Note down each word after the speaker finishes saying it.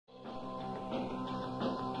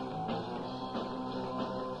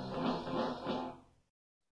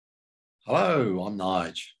Hello, I'm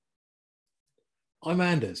Nige. I'm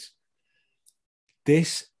Anders.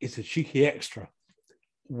 This is a cheeky extra,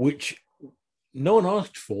 which no one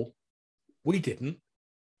asked for. We didn't,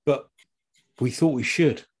 but we thought we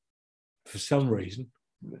should for some reason.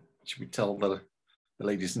 Should we tell the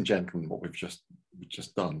ladies and gentlemen what we've just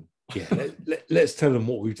done? Yeah, let's tell them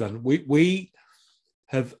what we've done. We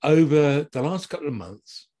have, over the last couple of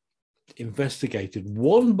months, investigated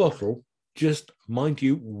one bottle, just mind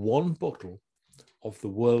you, one bottle of the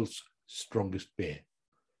world's strongest beer,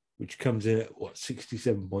 which comes in at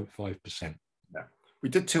 67.5%. Yeah. We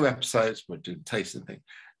did 2 episodes, we're doing tasting thing,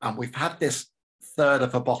 and we've had this third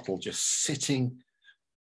of a bottle just sitting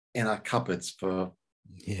in our cupboards for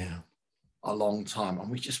a long time, and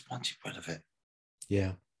we just wanted rid of it.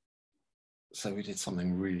 Yeah. So we did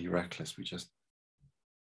something really reckless. We just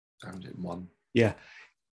found it in one. Yeah.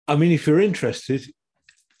 I mean, if you're interested,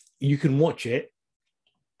 you can watch it.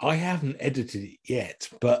 I haven't edited it yet,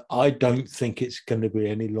 but I don't think it's going to be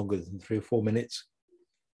any longer than 3 or 4 minutes.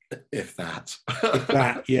 If that. If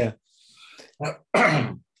that, yeah.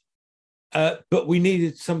 But we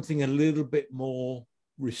needed something a little bit more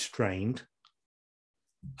restrained,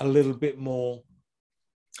 a little bit more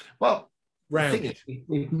rounded. The thing is,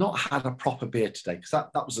 we've not had a proper beer today because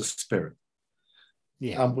that was a spirit.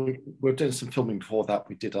 Yeah. We were doing some filming before that.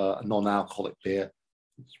 We did a non-alcoholic beer.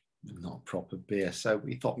 It's not a proper beer. So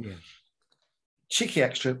we thought, cheeky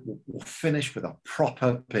extra, we'll finish with a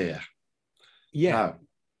proper beer. Yeah. Now,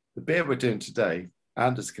 the beer we're doing today,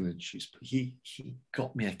 Anders can introduce, but he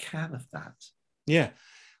got me a can of that. Yeah.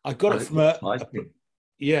 I got it from a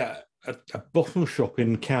bottle shop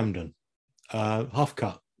in Camden, Half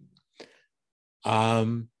Cut.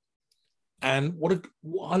 And what a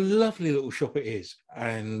lovely little shop it is.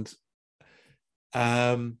 And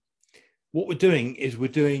what we're doing is we're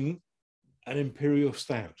doing an Imperial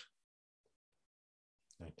Stout.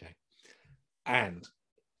 Okay. And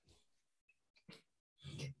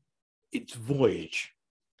it's Voyage.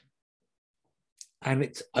 And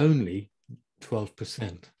it's only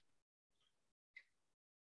 12%.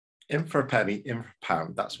 In for a penny, in for a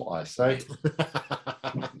pound. That's what I say.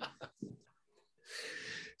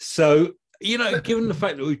 So, given the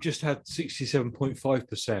fact that we've just had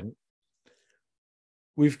 67.5%,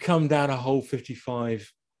 we've come down a whole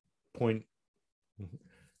 55 point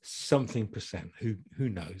something percent. Who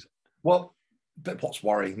knows? Well, but what's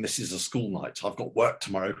worrying, this is a school night. I've got work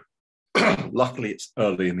tomorrow. Luckily, it's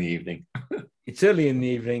early in the evening. It's early in the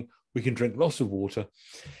evening. We can drink lots of water.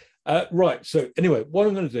 Right. So anyway, what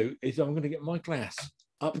I'm going to do is I'm going to get my glass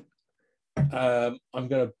up. I'm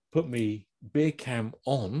going to put my beer can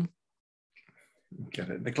on. Get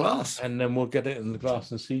it in the glass. And then we'll get it in the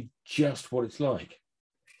glass and see just what it's like.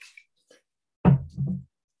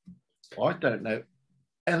 I don't know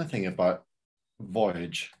anything about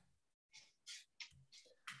Voyage.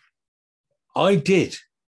 I did.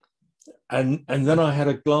 And then I had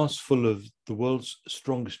a glass full of the world's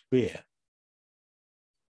strongest beer.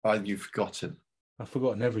 You've forgotten. I've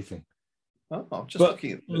forgotten everything. Oh, I'm just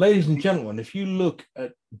looking at it. Ladies and gentlemen, if you look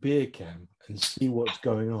at beer can and see what's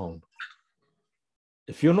going on,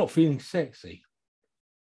 if you're not feeling sexy,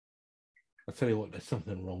 I'll tell you what, there's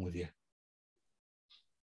something wrong with you.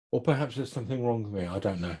 Or perhaps there's something wrong with me. I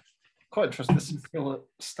don't know. Quite interesting. This Imperial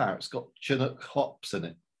Stout. It's got Chinook hops in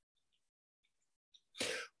it.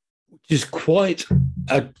 Which is quite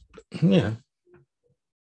a,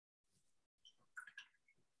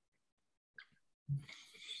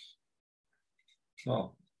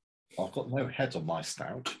 Oh, I've got no head on my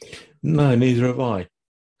stout. No, neither have I.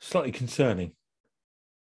 Slightly concerning.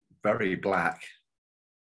 Very black.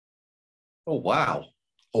 Oh, wow.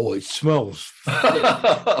 Oh, it smells fit.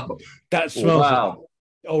 That smells. Wow.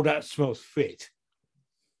 That smells fit.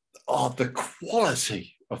 Oh, the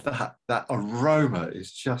quality of that aroma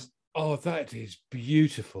is just. Oh, that is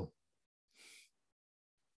beautiful.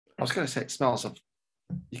 I was going to say it smells of.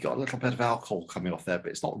 You got a little bit of alcohol coming off there,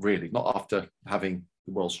 but it's not really. Not after having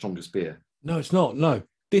the world's strongest beer. No, it's not. No,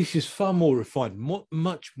 this is far more refined,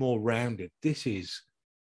 much more rounded. This is.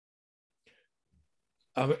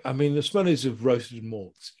 I mean, the smell is of roasted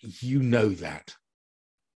malts. You know that.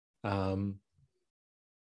 But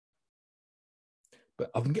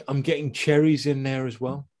I'm getting cherries in there as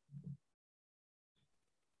well.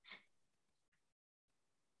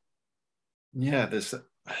 Yeah,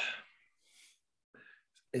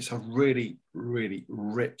 it's a really, really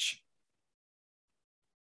rich.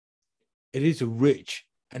 It is a rich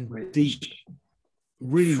and deep,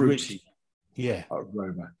 really fruity rich,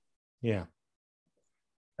 aroma. Yeah.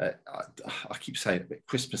 I keep saying a bit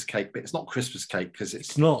Christmas cake, but it's not Christmas cake because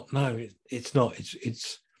it's not. No, it's not.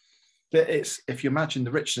 It's But it's, if you imagine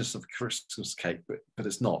the richness of Christmas cake, but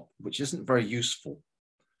it's not, which isn't very useful.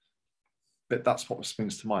 But that's what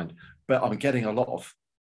springs to mind. But I'm getting a lot of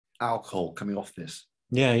alcohol coming off this.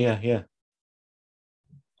 Yeah.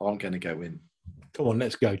 I'm going to go in. Come on,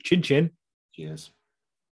 let's go. Chin chin. Cheers.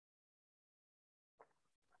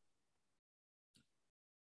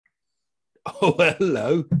 Oh,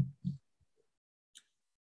 hello.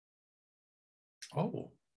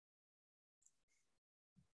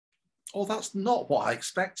 Oh, that's not what I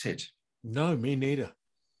expected. No, me neither.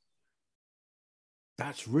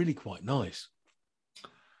 That's really quite nice.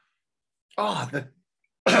 Oh,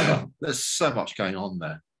 there's so much going on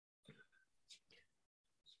there.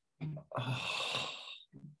 Oh.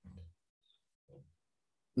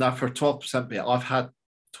 Now, for a 12% beer, I've had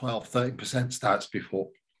 12, 13% stouts before.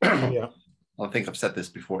 Yeah. I think I've said this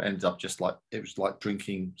before. It ended up just like, it was like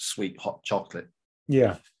drinking sweet hot chocolate.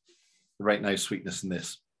 Yeah. There ain't no sweetness in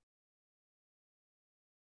this.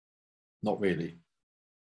 Not really.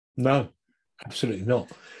 No, absolutely not.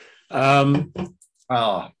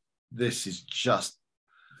 This is just,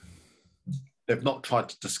 they've not tried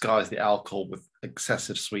to disguise the alcohol with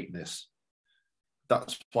excessive sweetness.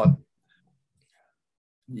 That's why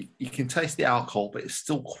you can taste the alcohol, but it's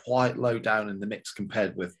still quite low down in the mix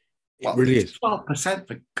compared with, well, it really is 12%,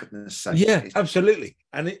 for goodness sake. Yeah, absolutely.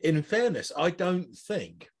 And in fairness, I don't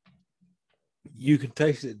think you can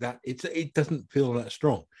taste it that it doesn't feel that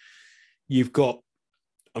strong. You've got,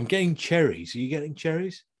 I'm getting cherries. Are you getting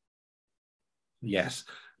cherries? Yes.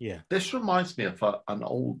 Yeah. This reminds me of an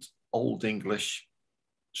old English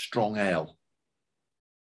strong ale.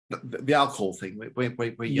 The alcohol thing.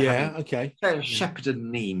 Where yeah. Okay. Shepherd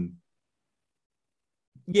and Neame.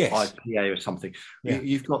 Yes. IPA or something. Yeah.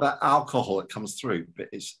 You've got that alcohol that comes through, but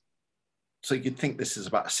it's, so you'd think this is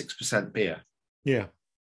about a 6% beer. Yeah.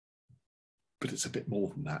 But it's a bit more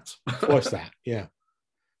than that. Twice that. Yeah.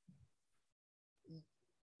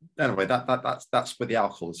 Anyway, that's where the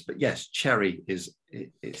alcohol is. But yes, cherry is,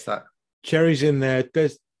 it's that. Cherries in there.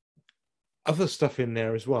 There's other stuff in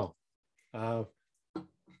there as well.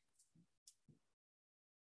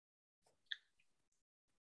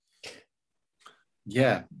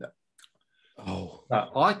 Yeah. Oh.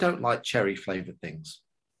 I don't like cherry flavored things.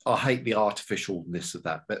 I hate the artificialness of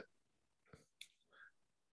that, but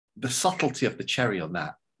the subtlety of the cherry on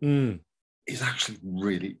that is actually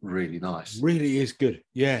really, really nice. Really is good.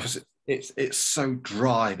 Yeah. Because it's so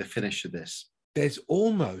dry, the finish of this. There's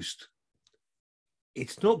almost,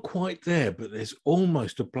 it's not quite there, but there's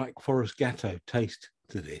almost a Black Forest Gatto taste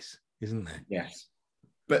to this, isn't there? Yes.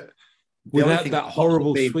 But without that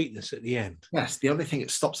horrible sweetness at the end. Yes, the only thing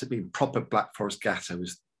that stops it being proper Black Forest Gatto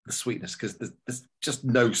is the sweetness, because there's just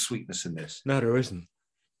no sweetness in this. No, there isn't.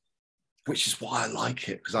 Which is why I like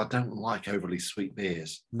it, because I don't like overly sweet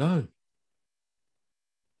beers. No.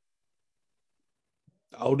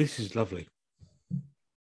 Oh, this is lovely.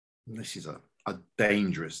 This is a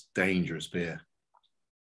dangerous, dangerous beer.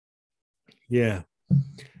 Yeah.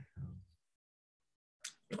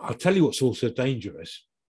 I'll tell you what's also dangerous.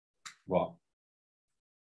 What?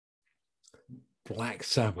 Black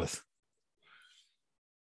Sabbath.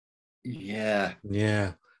 Yeah.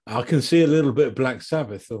 Yeah. I can see a little bit of Black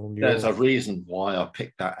Sabbath on your... There's a reason why I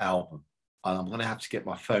picked that album. And I'm going to have to get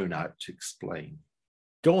my phone out to explain.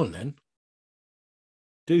 Go on then.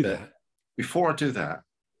 Do that. Before I do that.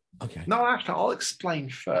 Okay. No, actually, I'll explain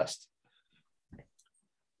first.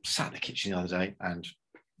 Sat in the kitchen the other day, and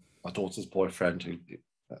my daughter's boyfriend, who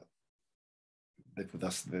lived with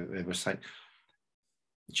us, they were saying,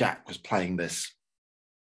 Jack was playing this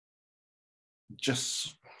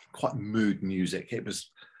just quite mood music. It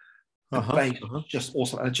was the bass, just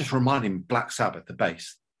awesome. And it just reminded me of Black Sabbath, the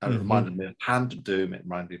bass. And it reminded me of Hand of Doom, it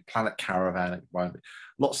reminded me of Planet Caravan, it reminded me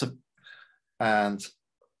lots of, and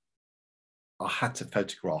I had to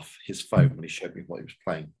photograph his phone when he showed me what he was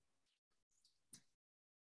playing.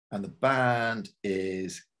 And the band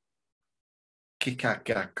is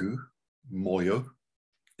Kikagaku Moyo.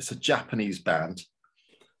 It's a Japanese band.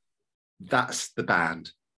 That's the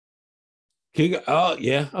band. Oh,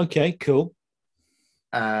 yeah. Okay, cool.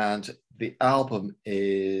 And the album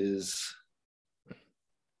is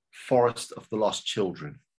Forest of the Lost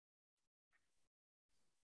Children.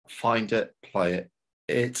 Find it, play it.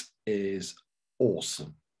 It is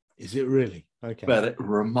awesome. Is it really? Okay. But it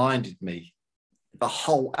reminded me, the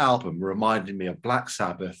whole album reminded me of Black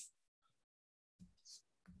Sabbath,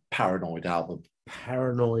 Parinoid album.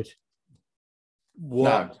 Parinoid. What?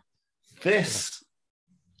 Now, this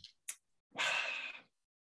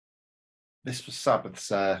was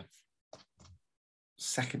Sabbath's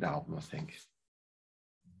second album, I think.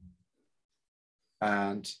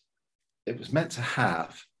 And it was meant to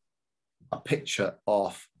have a picture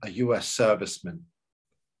of a US serviceman,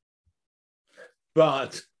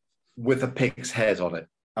 but with a pig's head on it.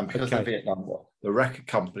 And because of the Vietnam War, the record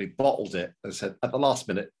company bottled it and said at the last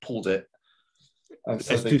minute, pulled it. And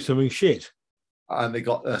so let's do something shit. And they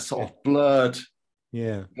got a sort of blurred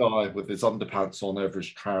guy with his underpants on over his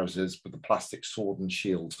trousers with a plastic sword and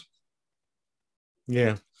shield.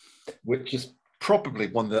 Yeah. Which is probably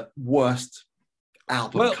one of the worst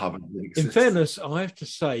album covers that exists. In fairness, I have to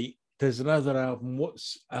say, there's another album.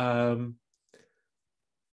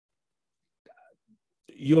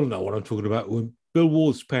 You'll know what I'm talking about. With Bill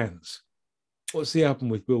Ward's pants. What's the album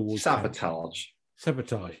with Bill Ward's Sabotage. Pants?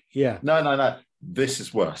 Sabotage. Yeah. No. This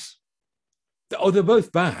is worse. Oh, they're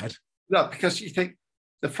both bad. No, because you think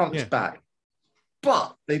the front is back,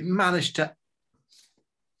 but they managed to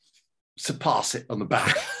surpass it on the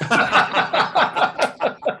back.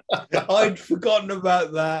 I'd forgotten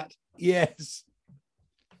about that. Yes.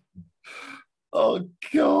 Oh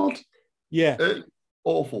God. Yeah. It's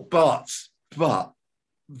awful. But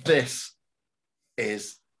this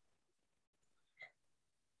is.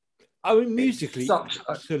 I mean, musically,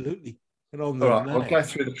 absolutely. All right, I'll go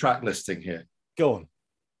through the track listing here. Go on.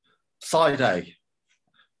 Side A.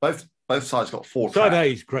 Both sides got 4 tracks. Side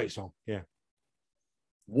A is a great song. Yeah.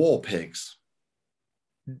 War Pigs.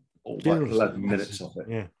 All like 11 minutes of it.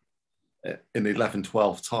 Yeah. In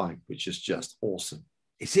 11-12 time, which is just awesome.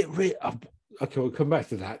 Is it really? Okay, we'll come back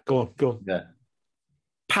to that. Go on. Yeah.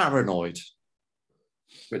 Parinoid,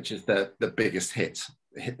 which is the biggest hit.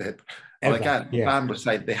 And again, the band was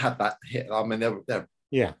saying they had that hit. I mean, they're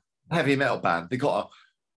heavy metal band. They got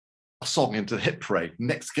a song into the hit parade.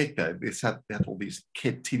 Next gig, though, they had all these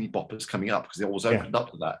teeny boppers coming up because they always opened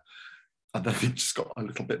up to that. And then they just got a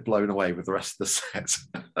little bit blown away with the rest of the set.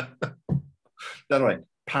 Anyway,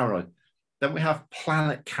 Paranoid. Then we have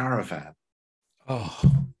Planet Caravan. Oh.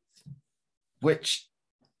 Which,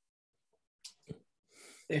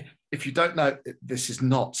 if you don't know, this is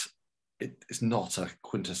not. It's not a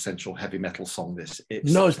quintessential heavy metal song.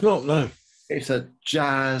 No, it's not. No, it's a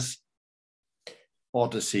jazz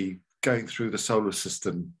odyssey going through the solar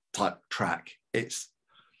system type track.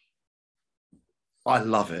 I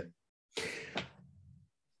love it.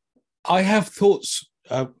 I have thoughts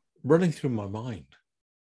running through my mind.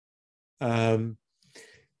 The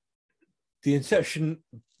inception,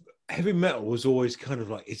 heavy metal was always kind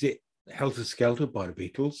of like, is it Helter Skelter by the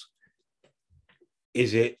Beatles?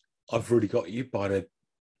 Is it I've Really Got You by the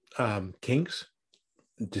Kinks,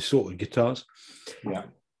 distorted guitars? Yeah.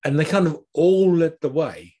 And they kind of all led the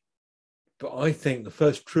way. But I think the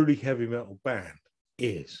first truly heavy metal band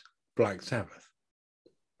is Black Sabbath.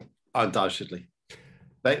 Undoubtedly.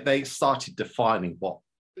 They started defining what.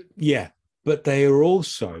 Yeah, but they are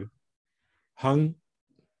also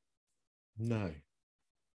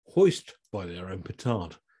hoist by their own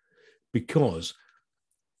petard, because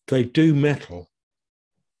they do metal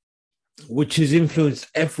which has influenced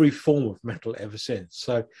every form of metal ever since.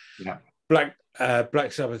 So Black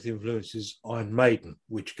Sabbath influences Iron Maiden,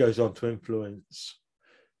 which goes on to influence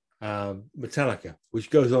Metallica, which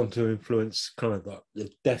goes on to influence kind of the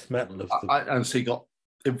death metal of the... And so you got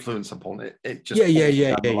influence upon it. It just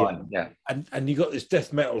yeah. And you got this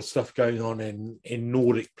death metal stuff going on in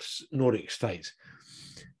Nordic states.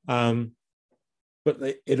 But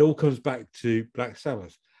it all comes back to Black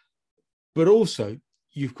Sabbath. But also,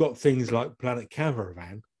 you've got things like Planet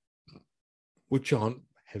Caravan, which aren't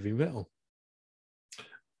heavy metal.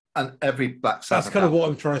 And every Black Sabbath... That's kind of what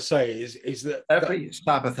I'm trying to say, is that... Every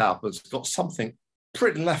Sabbath album's got something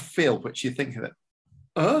pretty left field, which you think of it,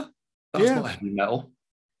 that's not heavy metal.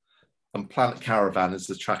 And Planet Caravan is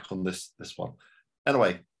the track on this one.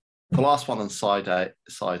 Anyway, the last one on side A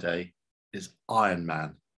is Iron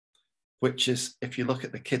Man, which is, if you look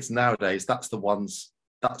at the kids nowadays, that's the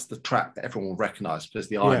track that everyone will recognize because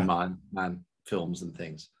the Iron Man films and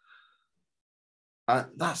things.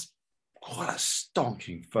 That's quite a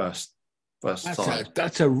stonking first side.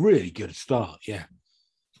 That's a really good start, yeah.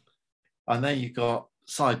 And then you got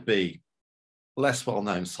side B, less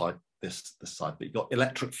well-known side, this side B. You got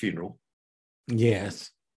Electric Funeral.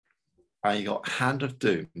 Yes. And you got Hand of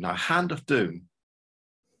Doom. Now, Hand of Doom,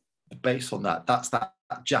 the bass on that's that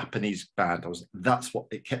Japanese band. That's what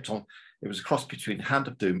it kept on. It was a cross between Hand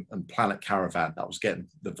of Doom and Planet Caravan. That was getting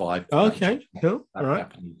the vibe. Okay, cool. All right.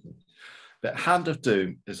 Japanese. But Hand of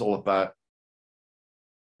Doom is all about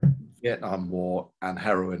Vietnam War and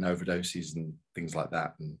heroin overdoses and things like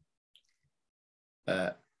that.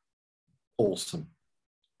 And awesome.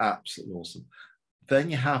 Absolutely awesome. Then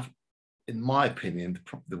you have, in my opinion,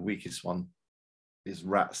 probably the weakest one is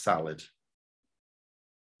Rat Salad.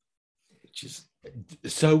 which is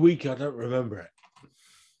so weak I don't remember it.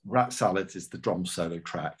 Rat Salad is the drum solo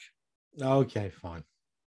track. Okay, fine.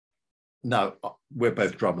 No, we're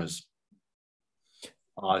both drummers.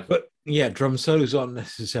 But yeah, drum solos aren't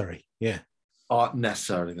necessary. Yeah. Aren't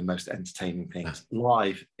necessarily the most entertaining things. No.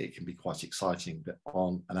 Live, it can be quite exciting, but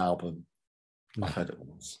on an album, no. I've heard it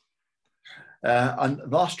once. And the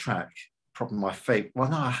last track, probably my favorite. Well,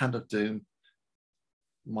 no, Hand of Doom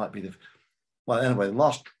might be the. Well, anyway, the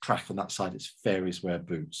last track on that side is Fairies Wear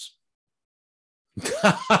Boots.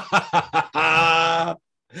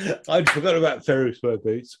 I'd forgot about Fairies Wear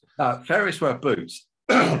Boots. Fairies Wear Boots.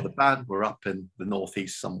 The band were up in the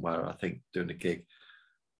northeast somewhere, I think, doing a gig.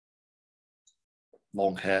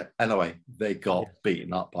 Long hair. Anyway, they got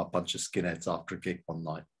beaten up by a bunch of skinheads after a gig one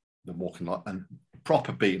night. They're walking like and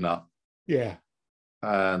proper beaten up. Yeah.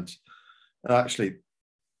 And actually,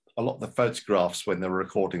 a lot of the photographs when they were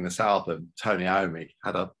recording this album, Tony Iommi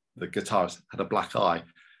the guitarist had a black eye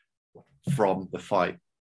from the fight,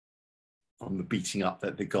 from the beating up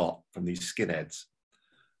that they got from these skinheads.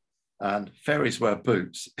 And Fairies Wear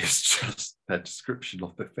Boots is just their description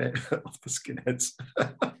of the skinheads.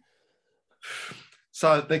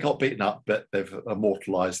 So they got beaten up, but they've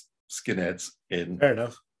immortalized skinheads in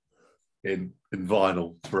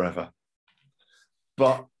vinyl forever.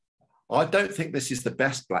 But I don't think this is the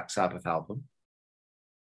best Black Sabbath album.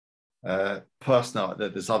 Personally,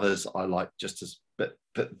 there's others I like just as, but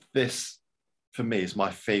this for me is my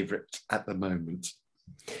favorite at the moment.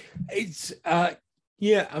 It's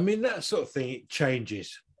yeah, I mean that sort of thing. It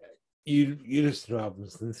changes. You listen to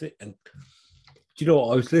albums and do you know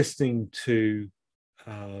what? I was listening to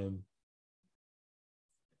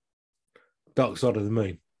Dark Side of the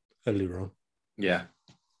Moon earlier on. Yeah.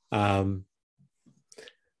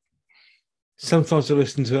 Sometimes I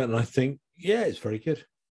listen to it and I think, yeah, it's very good.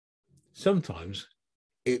 Sometimes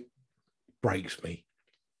it breaks me.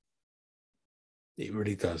 It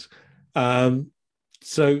really does.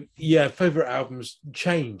 So yeah, favorite albums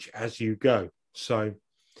change as you go. So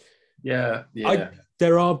yeah.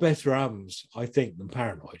 There are better albums, I think, than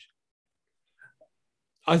Parinoid.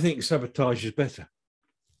 I think Sabotage is better,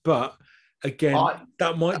 but again,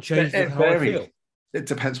 that might change with how I feel. It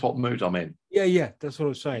depends what mood I'm in. Yeah, that's what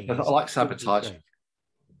I'm saying. I like Sabotage.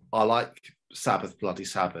 I like Sabbath, Bloody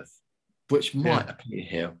Sabbath, which might appear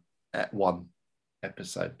here at one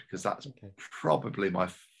episode because that's probably my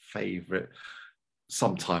favorite.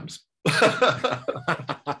 Sometimes.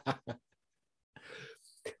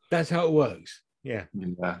 That's how it works. Yeah.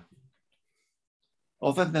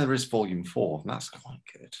 Oh, then there is Volume 4, and that's quite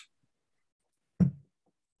good.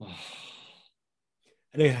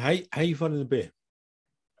 Anyway, how are you finding the beer?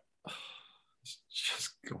 It's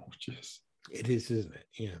just gorgeous. It is, isn't it?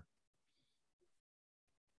 Yeah.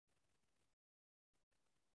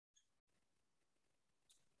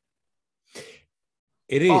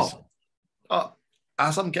 It is.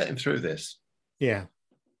 As I'm getting through this, yeah,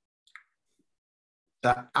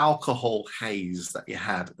 that alcohol haze that you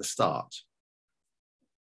had at the start,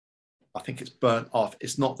 I think it's burnt off.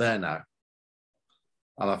 It's not there now.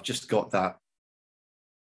 And I've just got that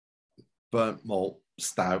burnt malt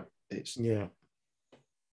stout.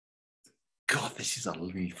 God, this is a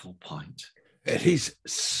lethal pint. It is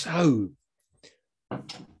so.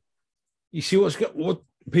 You see what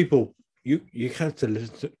people you have to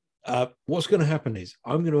listen to. What's going to happen is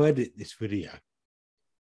I'm going to edit this video,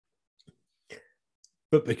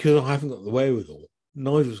 but because I haven't got the wherewithal,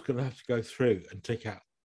 Nigel's going to have to go through and take out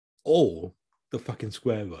all the fucking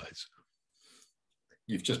swear words.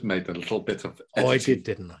 You've just made a little bit of editing. Oh, I did,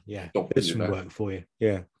 didn't I? Yeah, there's some work for you.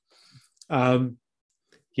 Yeah,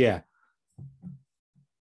 yeah.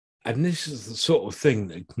 And this is the sort of thing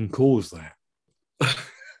that can cause that.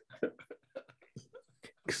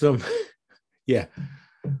 Because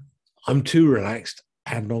I'm too relaxed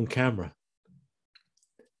and on camera.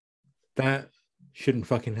 That shouldn't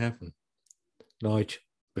fucking happen. Nige,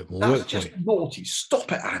 a bit more That's work. Just naughty.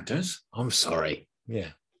 Stop it, Anders. I'm sorry.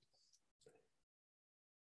 Yeah.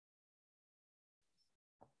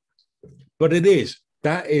 But it is.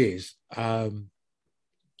 That is.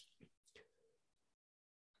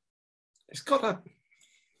 It's got a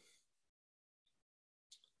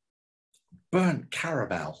burnt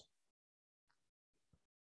caramel.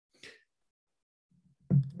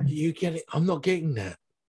 You get it? I'm not getting that.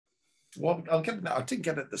 Well, I'm getting that. I didn't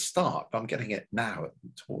get it at the start, but I'm getting it now.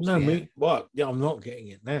 What? Yeah, I'm not getting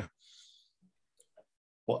it now.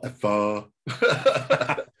 Whatever.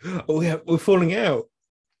 We're falling out.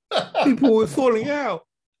 People, we're falling out.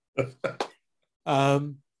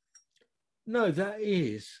 No, that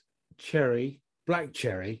is cherry, black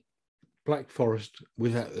cherry, Black Forest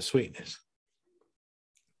without the sweetness.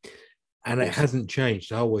 And Awesome. It hasn't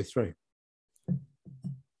changed the whole way through.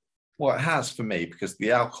 Well, it has for me because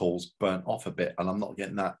the alcohol's burnt off a bit and I'm not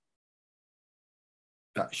getting that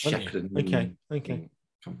shepherding. Okay.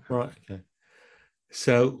 Right, okay.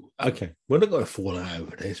 So, okay, we're not going to fall out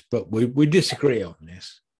over this, but we disagree on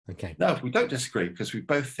this. Okay. No, we don't disagree because we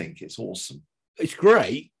both think it's awesome. It's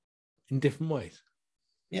great in different ways.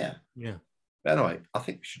 Yeah. Yeah. But anyway, I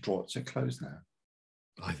think we should draw it to a close now.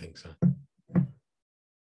 I think so.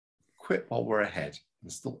 Quit while we're ahead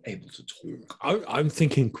and still able to talk. I'm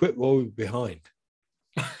thinking quit while we're behind.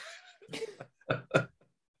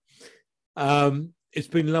 It's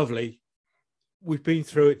been lovely. We've been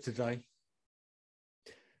through it today.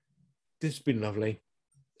 This has been lovely.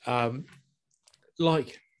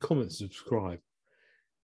 Like, comment, subscribe.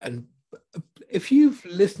 And if you've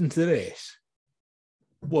listened to this,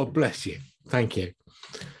 well, bless you. Thank you.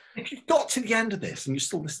 If you've got to the end of this and you're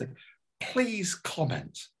still listening, please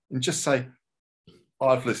comment and just say,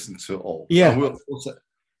 I've listened to it all. Yeah. We'll say,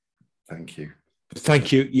 thank you.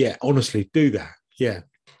 Thank you. Yeah, honestly, do that. Yeah.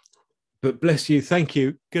 But bless you. Thank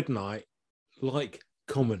you. Good night. Like,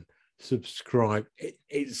 comment, subscribe.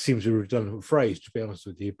 It seems a redundant phrase, to be honest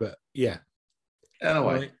with you, but yeah.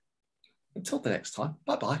 Anyway, until the next time,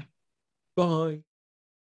 bye-bye. Bye.